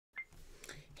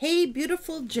Hey,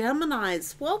 beautiful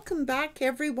Geminis. Welcome back,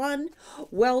 everyone.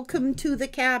 Welcome to the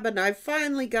cabin. I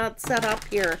finally got set up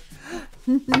here.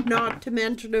 Not to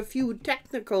mention a few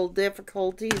technical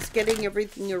difficulties getting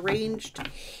everything arranged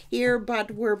here, but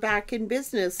we're back in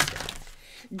business.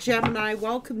 Gemini,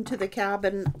 welcome to the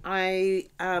cabin. I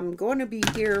am going to be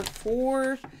here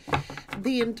for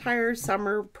the entire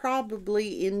summer,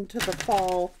 probably into the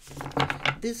fall.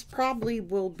 This probably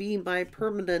will be my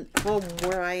permanent home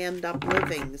where I end up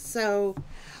living. So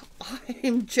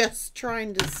I'm just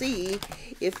trying to see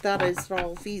if that is at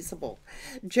all feasible.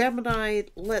 Gemini,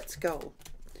 let's go.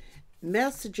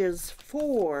 Messages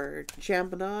for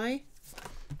Gemini.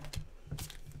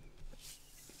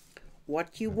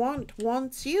 What you want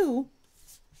wants you.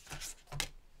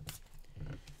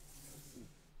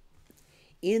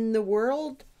 In the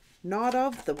world, not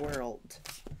of the world.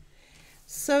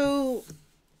 So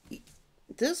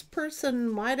this person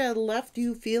might have left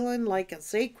you feeling like a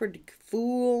sacred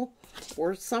fool,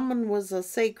 or someone was a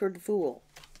sacred fool.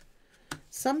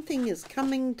 Something is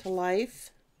coming to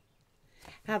life.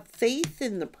 Have faith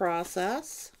in the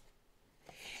process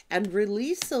and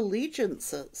release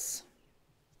allegiances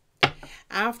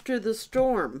after the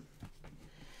storm.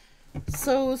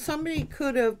 So somebody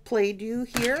could have played you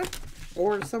here,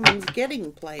 or someone's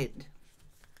getting played.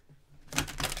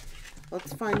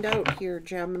 Let's find out here,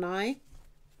 Gemini.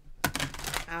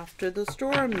 After the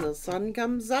storm, the sun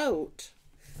comes out.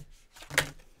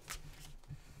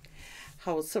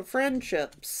 House of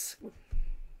Friendships.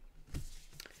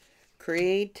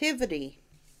 Creativity.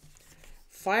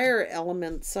 Fire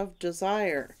elements of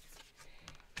desire.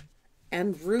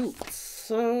 And roots.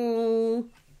 So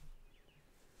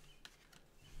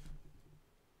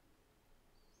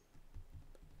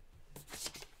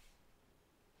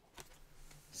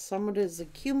someone has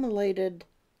accumulated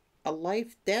a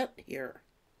life debt here.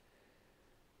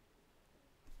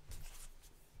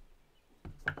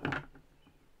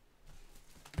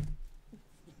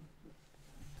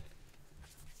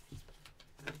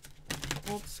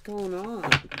 What's going on?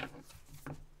 Have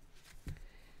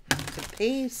to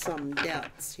pay some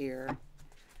debts here.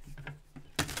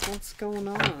 What's going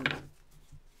on?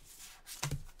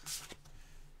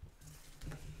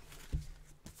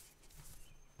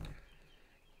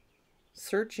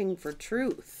 Searching for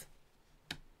truth.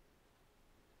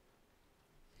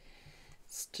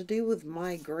 It's to do with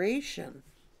migration.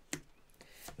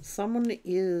 Someone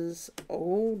is,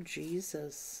 oh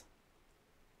Jesus.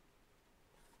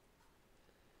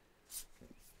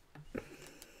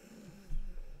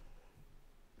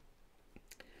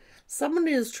 Someone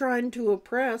is trying to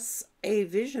oppress a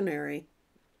visionary.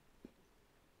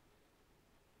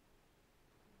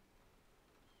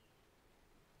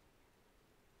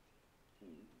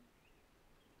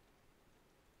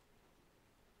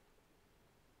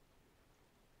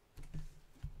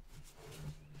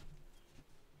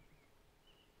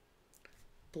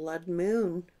 Blood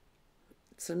moon.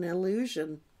 It's an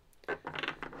illusion.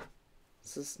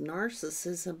 This is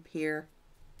narcissism here.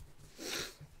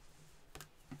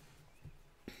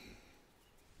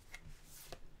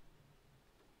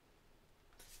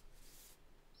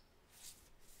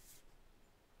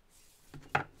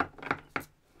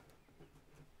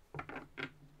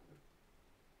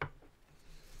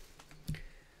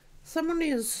 Someone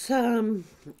is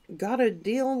got to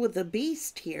deal with a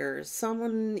beast here.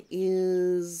 Someone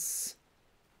is...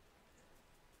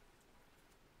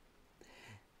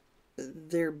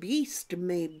 Their beast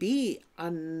may be a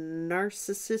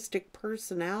narcissistic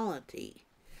personality.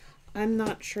 I'm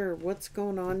not sure what's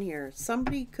going on here.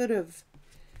 Somebody could have...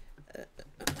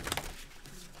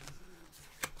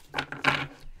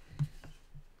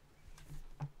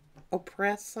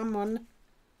 oppressed someone.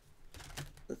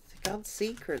 Got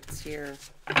secrets here.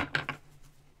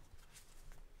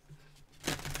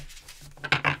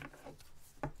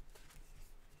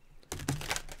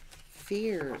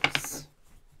 Fears.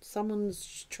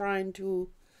 Someone's trying to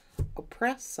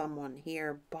oppress someone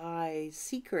here by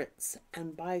secrets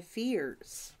and by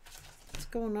fears. What's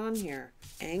going on here?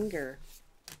 Anger.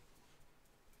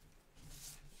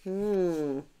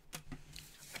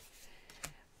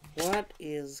 What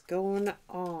is going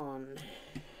on?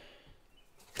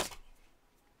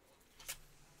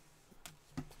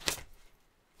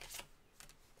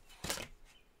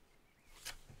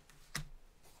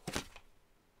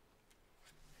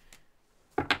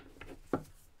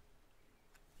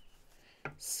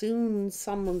 Soon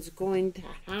someone's going to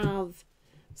have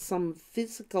some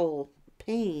physical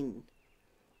pain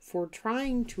for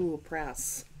trying to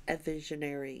oppress a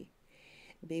visionary.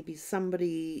 Maybe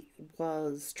somebody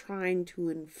was trying to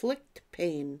inflict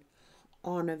pain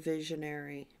on a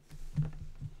visionary.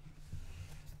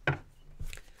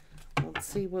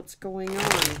 see what's going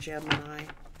on, Gemini.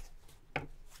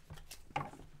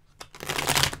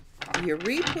 You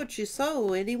reap what you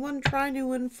sow. Anyone trying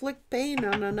to inflict pain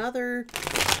on another,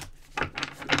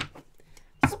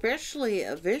 especially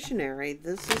a visionary,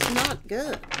 this is not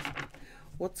good.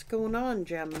 What's going on,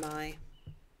 Gemini?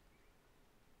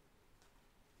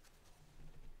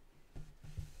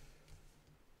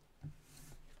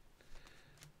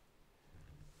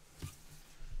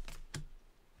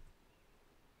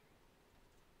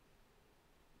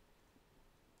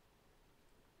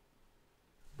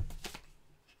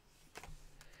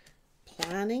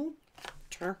 Planning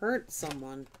to hurt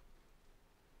someone.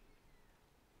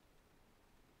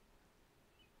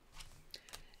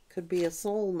 Could be a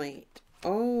soulmate.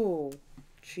 Oh,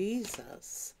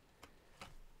 Jesus.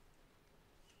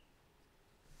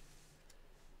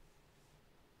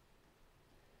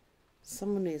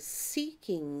 Someone is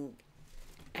seeking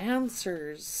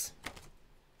answers.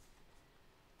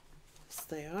 Yes,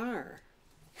 they are.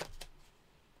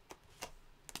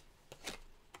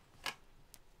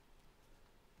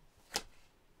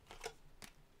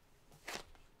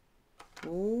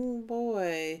 Oh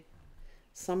boy,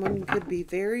 someone could be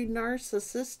very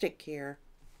narcissistic here.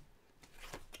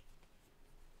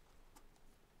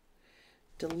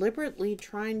 Deliberately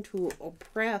trying to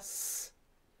oppress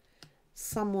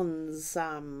someone's,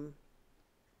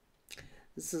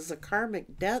 this is a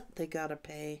karmic debt they gotta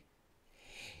pay.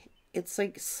 It's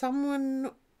like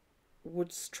someone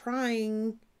was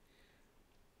trying,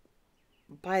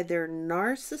 by their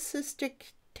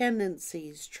narcissistic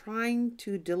tendencies, trying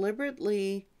to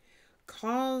deliberately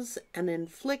cause and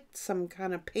inflict some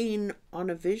kind of pain on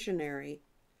a visionary.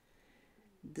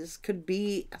 This could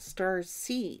be a star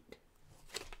seed.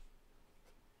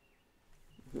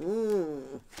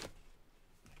 On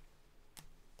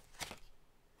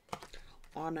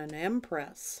an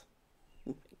empress.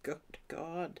 Good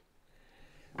God.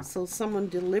 So someone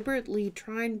deliberately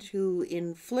trying to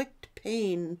inflict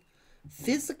pain,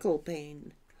 physical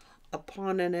pain,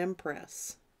 upon an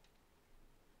empress.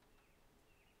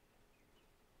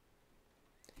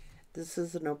 This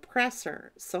is an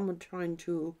oppressor, someone trying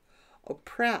to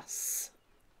oppress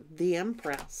the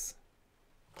empress,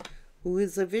 who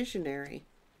is a visionary.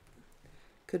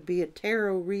 Could be a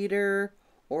tarot reader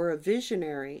or a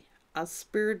visionary, a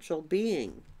spiritual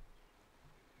being.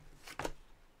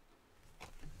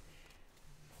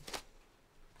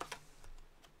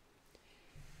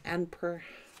 And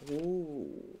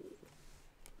ooh.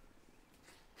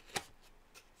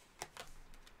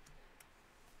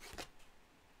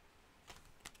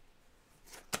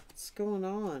 What's going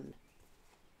on?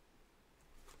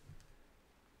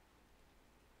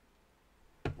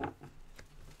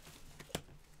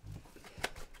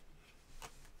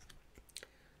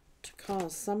 To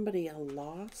cause somebody a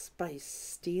loss by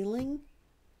stealing?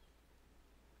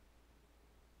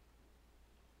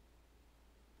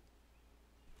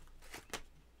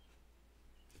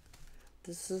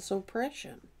 This is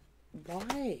oppression.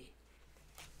 Why?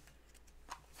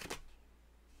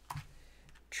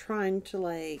 Trying to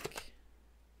like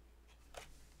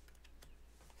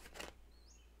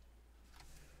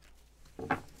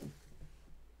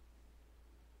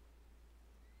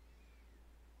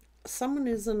someone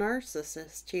is a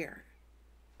narcissist here.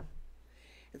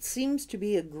 It seems to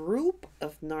be a group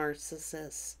of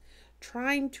narcissists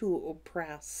trying to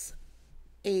oppress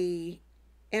a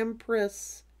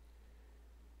empress.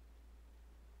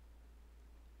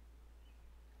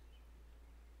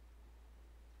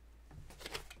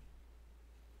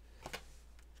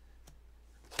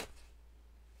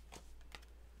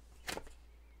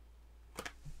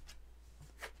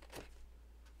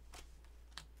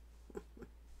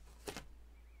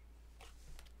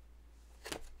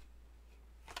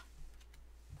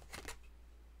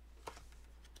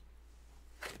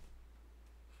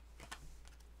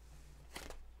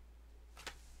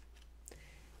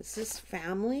 Is this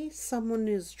family? Someone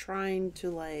is trying to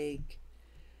like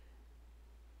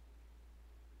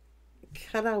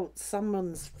cut out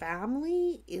someone's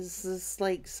family? Is this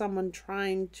like someone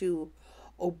trying to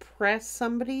oppress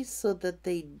somebody so that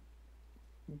they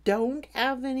don't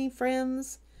have any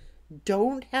friends,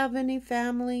 don't have any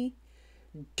family,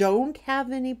 don't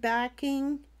have any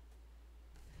backing?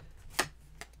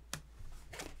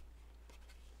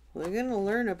 We're going to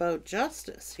learn about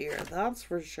justice here, that's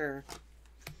for sure.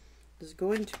 There's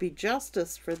going to be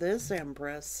justice for this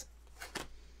empress.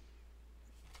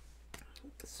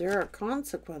 Because there are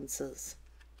consequences.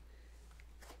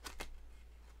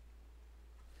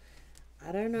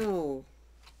 I don't know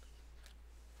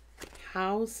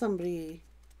how somebody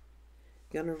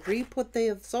gonna reap what they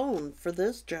have sown for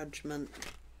this judgment.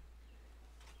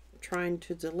 trying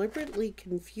to deliberately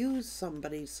confuse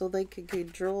somebody so they could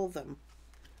control them.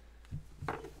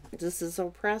 This is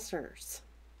oppressors.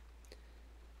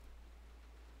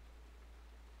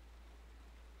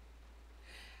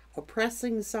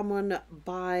 Oppressing someone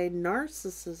by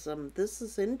narcissism. This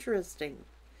is interesting.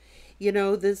 You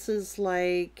know, this is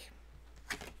like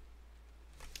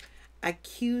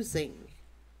accusing.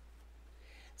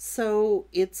 So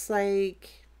it's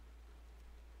like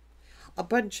a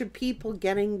bunch of people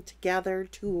getting together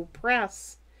to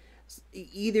oppress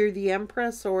either the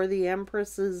Empress or the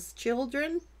Empress's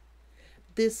children.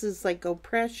 This is like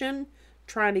oppression,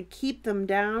 trying to keep them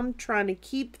down, trying to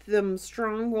keep them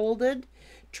strongholded,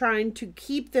 trying to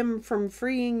keep them from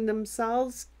freeing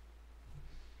themselves,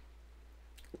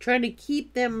 trying to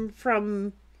keep them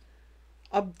from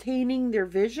obtaining their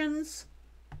visions.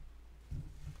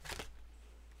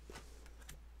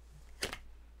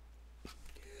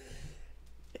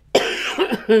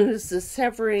 This is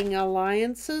severing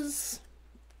alliances,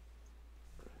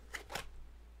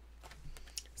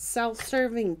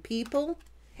 self-serving people,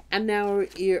 and now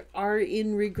you are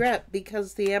in regret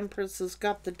because the Empress has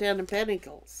got the 10 of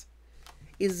Pentacles,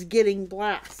 is getting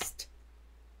blessed.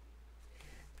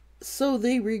 So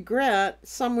they regret,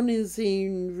 someone is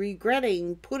in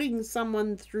regretting putting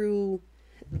someone through,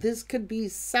 this could be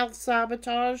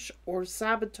self-sabotage or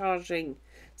sabotaging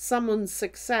someone's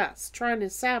success, trying to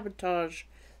sabotage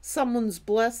someone's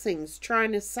blessings,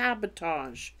 trying to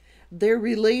sabotage their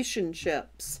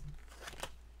relationships,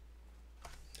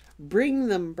 bring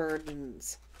them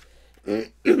burdens.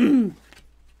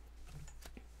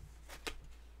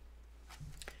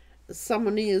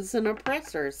 Someone is an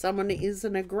oppressor, someone is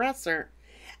an aggressor,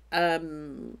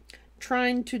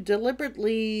 trying to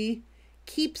deliberately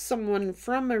keep someone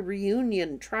from a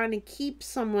reunion, trying to keep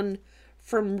someone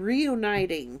from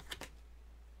reuniting.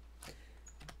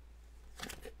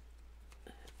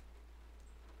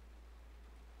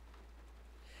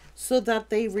 So that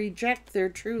they reject their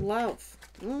true love.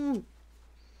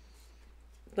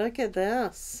 Look at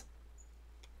this.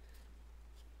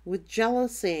 With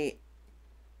jealousy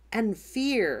and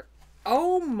fear.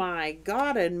 Oh my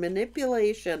God, and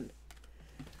manipulation.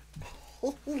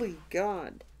 Holy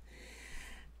God.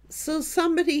 So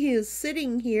somebody is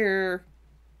sitting here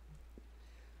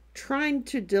trying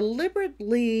to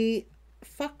deliberately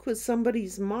fuck with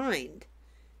somebody's mind.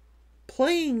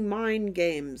 Playing mind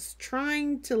games.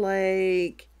 Trying to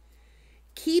like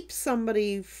keep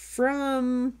somebody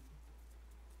from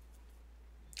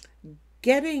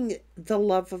getting the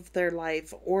love of their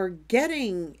life or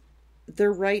getting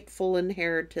their rightful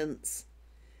inheritance.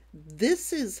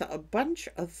 This is a bunch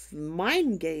of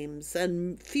mind games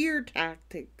and fear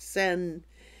tactics and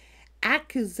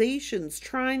accusations,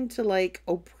 trying to like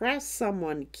oppress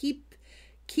someone, keep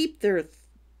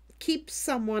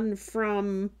someone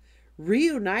from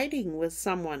reuniting with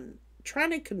someone,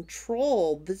 trying to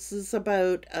control. This is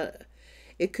about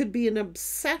it could be an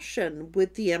obsession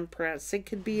with the Empress. It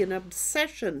could be an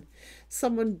obsession,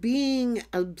 someone being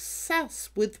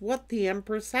obsessed with what the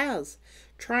Empress has,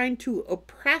 trying to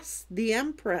oppress the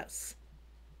Empress,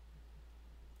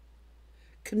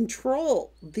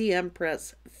 control the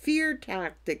Empress, fear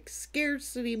tactics,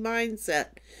 scarcity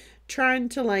mindset, trying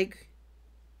to like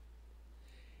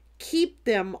keep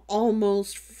them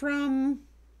almost from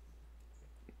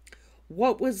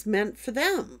what was meant for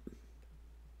them.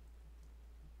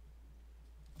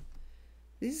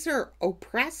 These are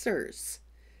oppressors.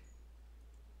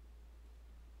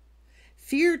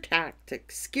 Fear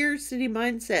tactics, scarcity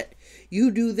mindset.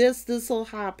 You do this, this'll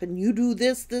happen. You do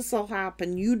this, this'll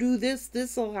happen. You do this,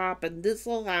 this'll happen.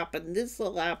 This'll happen.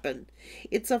 This'll happen.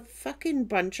 It's a fucking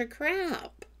bunch of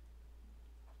crap.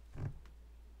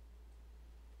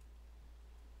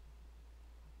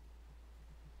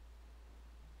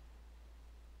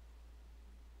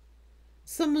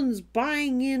 Someone's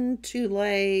buying into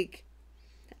like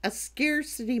a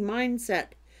scarcity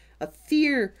mindset, a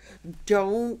fear.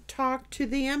 Don't talk to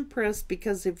the Empress,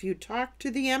 because if you talk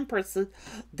to the Empress,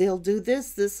 they'll do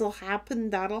this, this'll happen,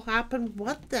 that'll happen.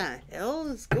 What the hell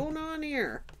is going on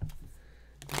here?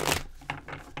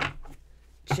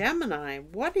 Gemini,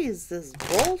 what is this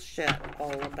bullshit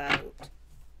all about?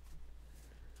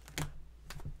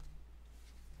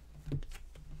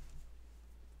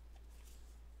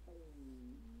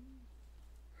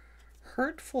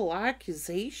 Hurtful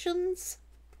accusations?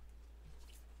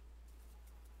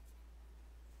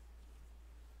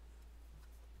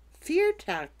 Fear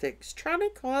tactics, trying to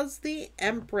cause the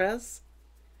Empress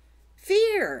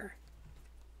fear.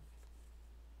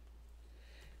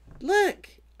 Look,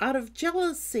 out of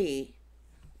jealousy,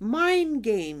 mind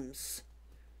games,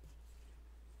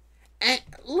 And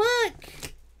look,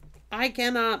 I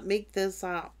cannot make this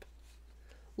up.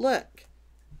 Look,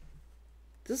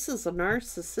 this is a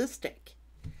narcissistic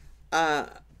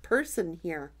person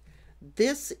here.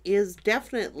 This is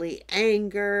definitely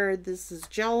anger. This is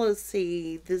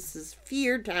jealousy. This is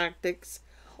fear tactics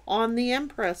on the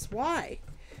Empress. Why?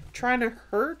 Trying to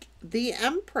hurt the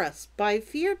Empress by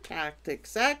fear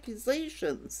tactics,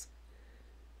 accusations.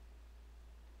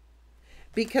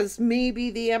 Because maybe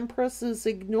the Empress is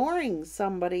ignoring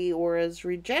somebody or has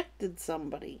rejected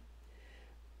somebody.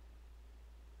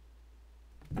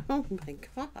 Oh my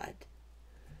God.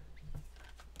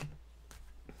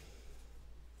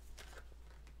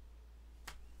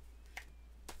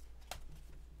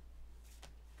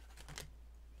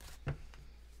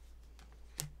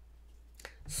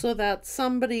 So that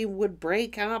somebody would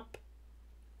break up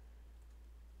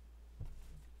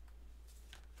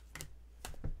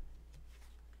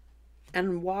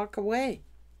and walk away.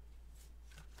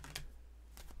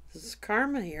 This is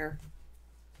karma here.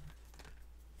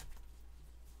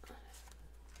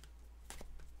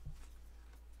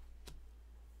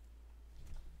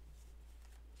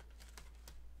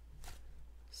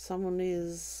 Someone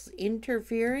is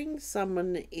interfering.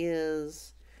 Someone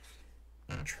is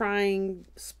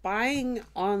spying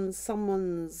on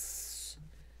someone's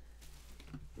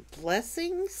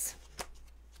blessings.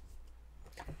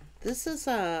 This is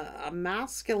a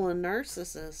masculine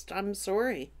narcissist, I'm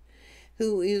sorry,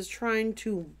 who is trying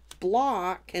to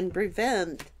block and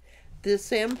prevent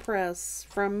this Empress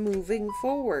from moving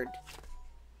forward.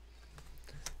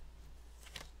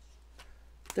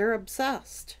 They're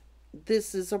obsessed.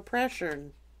 This is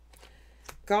oppression.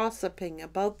 Gossiping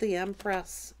about the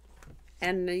Empress.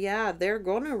 And yeah, they're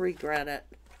going to regret it.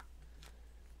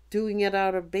 Doing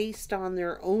it based on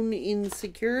their own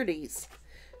insecurities.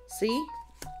 See?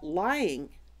 Lying.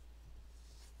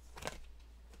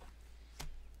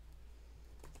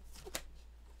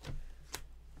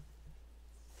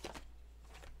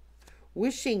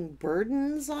 Wishing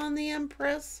burdens on the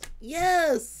Empress?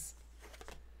 Yes.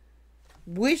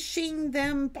 Wishing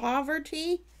them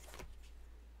poverty?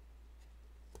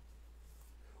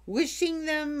 Wishing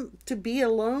them to be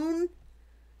alone?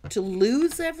 To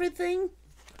lose everything?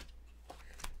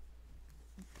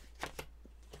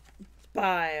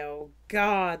 Oh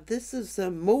God, this is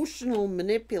emotional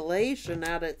manipulation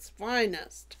at its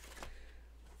finest.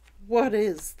 What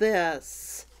is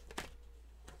this?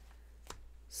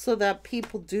 So that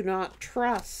people do not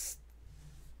trust.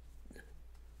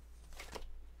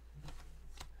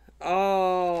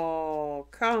 Oh,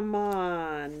 come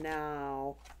on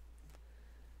now.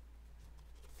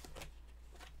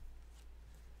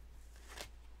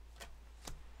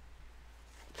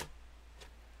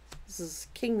 This is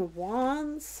King of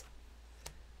Wands.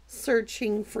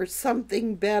 Searching for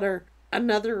something better.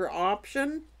 Another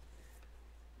option.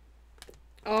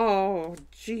 Oh,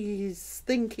 geez.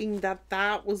 Thinking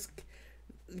that was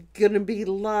gonna be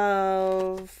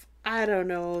love. I don't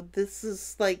know. This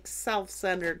is like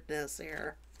self-centeredness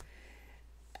here.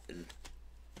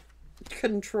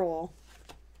 Control.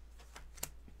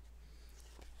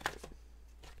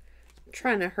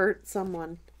 Trying to hurt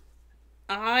someone.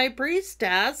 High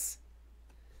Priestess.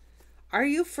 Are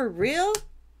you for real?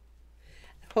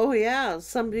 Oh yeah,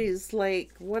 somebody's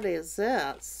like, what is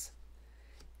this?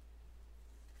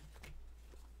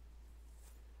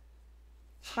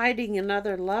 Hiding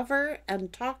another lover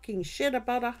and talking shit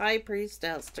about a High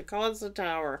Priestess to cause a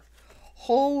tower.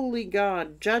 Holy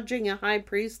God, judging a High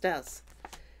Priestess.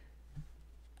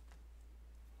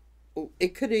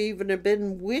 It could even have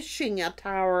been wishing a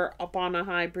tower upon a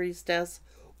High Priestess.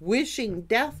 Wishing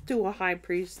death to a High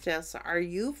Priestess. Are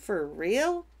you for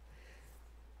real?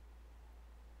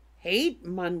 Hate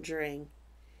mongering.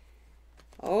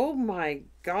 Oh my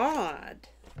God.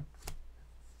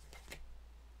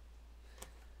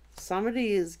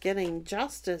 Somebody is getting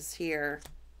justice here.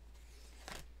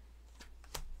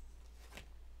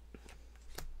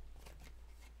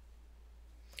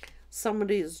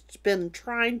 Somebody's been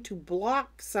trying to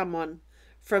block someone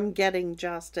from getting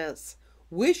justice.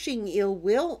 Wishing ill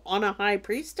will on a High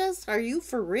Priestess? Are you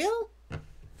for real?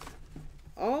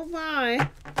 Oh my.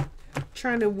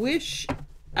 Trying to wish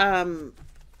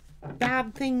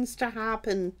bad things to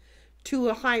happen to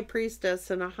a High Priestess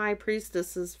and a High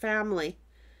Priestess's family.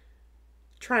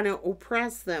 Trying to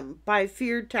oppress them by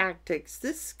fear tactics.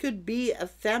 This could be a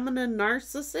feminine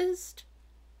narcissist.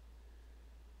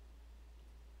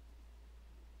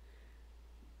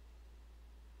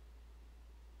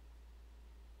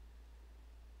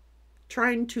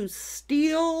 Trying to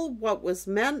steal what was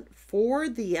meant for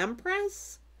the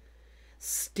Empress.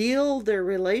 steal their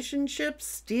relationships,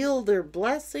 steal their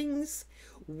blessings,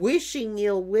 wishing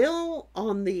ill will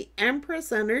on the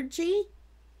Empress energy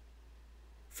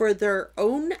for their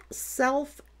own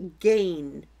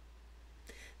self-gain.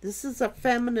 This is a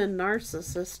feminine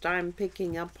narcissist I'm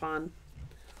picking up on.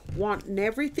 Wanting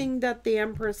everything that the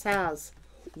Empress has.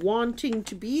 Wanting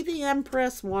to be the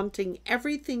Empress, wanting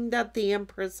everything that the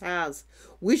Empress has.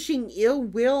 Wishing ill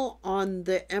will on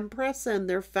the Empress and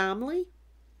their family.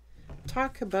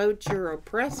 Talk about your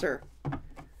oppressor.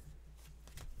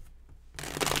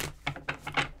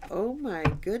 Oh my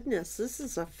goodness, this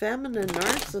is a feminine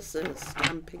narcissist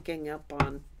I'm picking up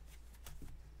on.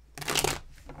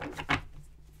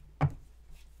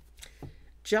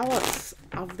 Jealous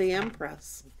of the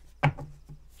Empress.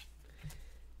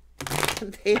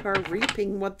 They are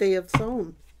reaping what they have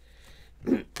sown.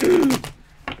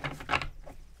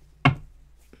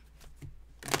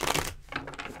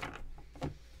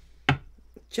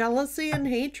 Jealousy and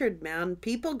hatred, man.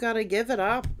 People gotta give it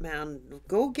up, man.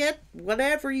 Go get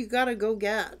whatever you gotta go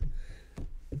get.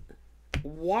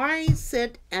 Why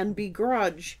sit and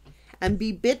begrudge and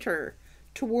be bitter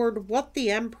toward what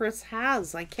the Empress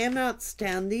has? I cannot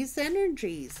stand these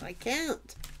energies. I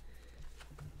can't.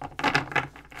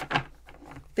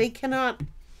 They cannot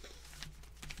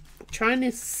trying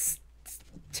to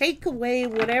take away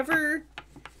whatever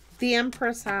the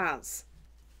Empress has.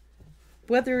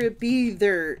 Whether it be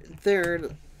their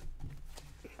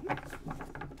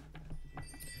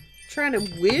trying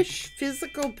to wish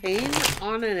physical pain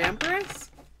on an Empress?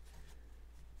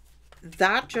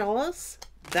 That jealous?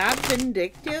 That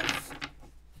vindictive?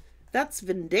 That's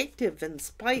vindictive and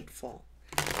spiteful.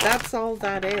 That's all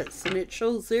that is. And it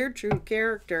shows their true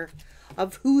character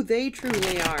of who they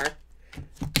truly are.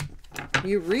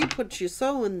 You reap what you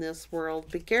sow in this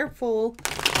world. Be careful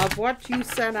of what you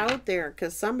set out there,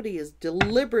 because somebody is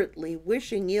deliberately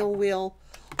wishing ill will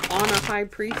on a high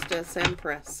priestess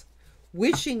Empress.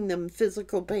 Wishing them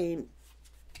physical pain.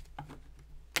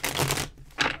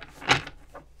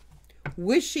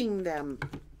 Wishing them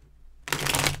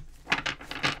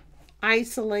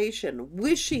isolation.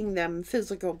 Wishing them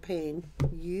physical pain.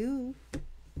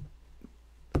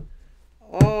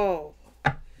 Oh.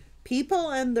 People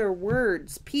and their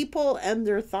words, people and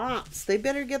their thoughts, they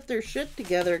better get their shit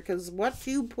together, because what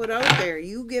you put out there,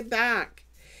 you get back.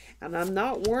 And I'm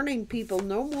not warning people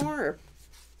no more.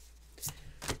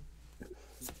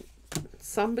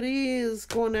 Somebody is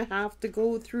going to have to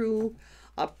go through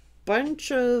a bunch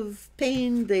of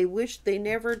pain they wish they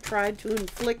never tried to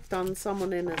inflict on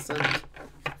someone innocent.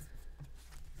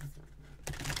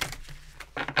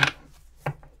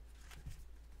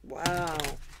 Wow.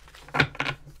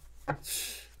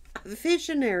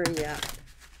 Visionary yet,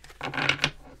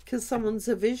 because someone's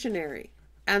a visionary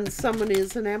and someone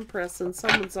is an Empress and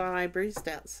someone's a high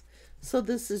priestess. So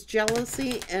this is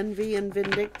jealousy, envy, and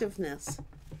vindictiveness,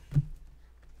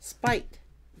 spite,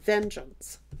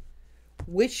 vengeance,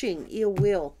 wishing ill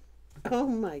will. Oh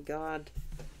my God,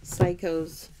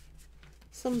 psychos.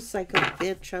 Some psycho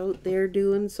bitch out there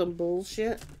doing some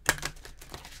bullshit.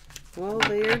 Well,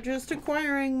 they are just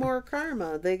acquiring more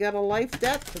karma. They got a life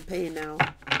debt to pay now.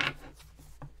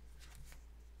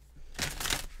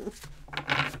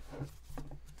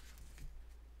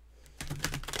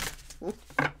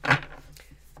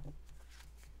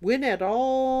 Win at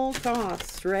all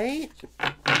costs, right?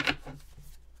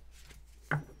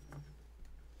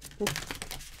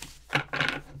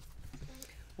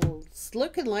 Well, it's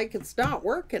looking like it's not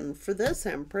working for this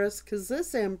Empress, because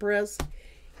this Empress,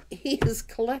 he is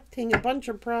collecting a bunch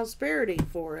of prosperity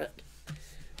for it.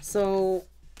 So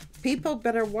people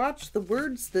better watch the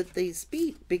words that they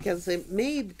speak, because it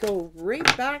may go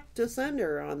right back to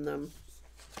sender on them.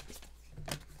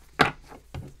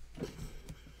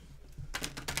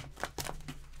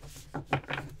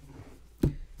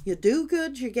 You do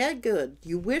good, you get good.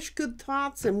 You wish good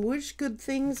thoughts and wish good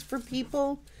things for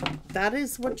people. That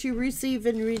is what you receive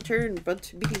in return. But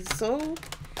to be so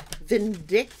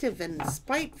vindictive and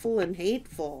spiteful and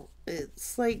hateful,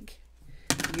 it's like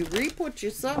you reap what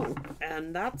you sow.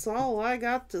 And that's all I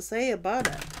got to say about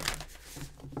it.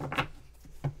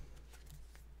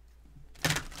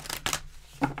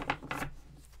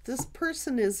 This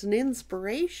person is an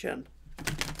inspiration.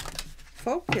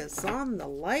 Focus on the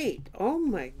light. Oh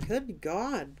my good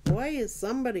God. Why is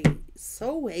somebody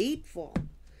so hateful?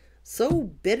 So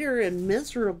bitter and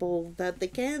miserable that they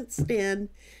can't stand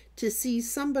to see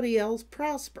somebody else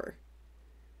prosper?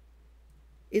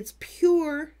 It's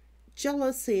pure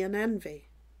jealousy and envy.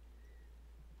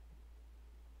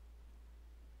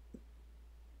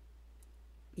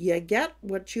 You get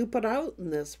what you put out in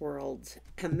this world,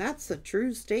 and that's a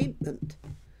true statement.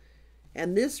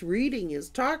 And this reading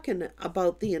is talking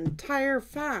about the entire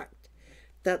fact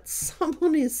that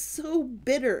someone is so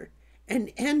bitter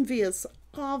and envious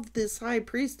of this High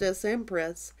Priestess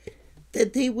Empress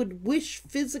that they would wish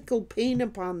physical pain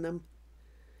upon them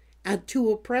and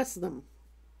to oppress them.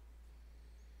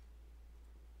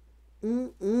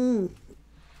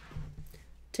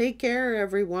 Take care,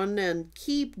 everyone, and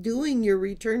keep doing your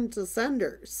return to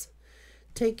senders.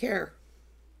 Take care.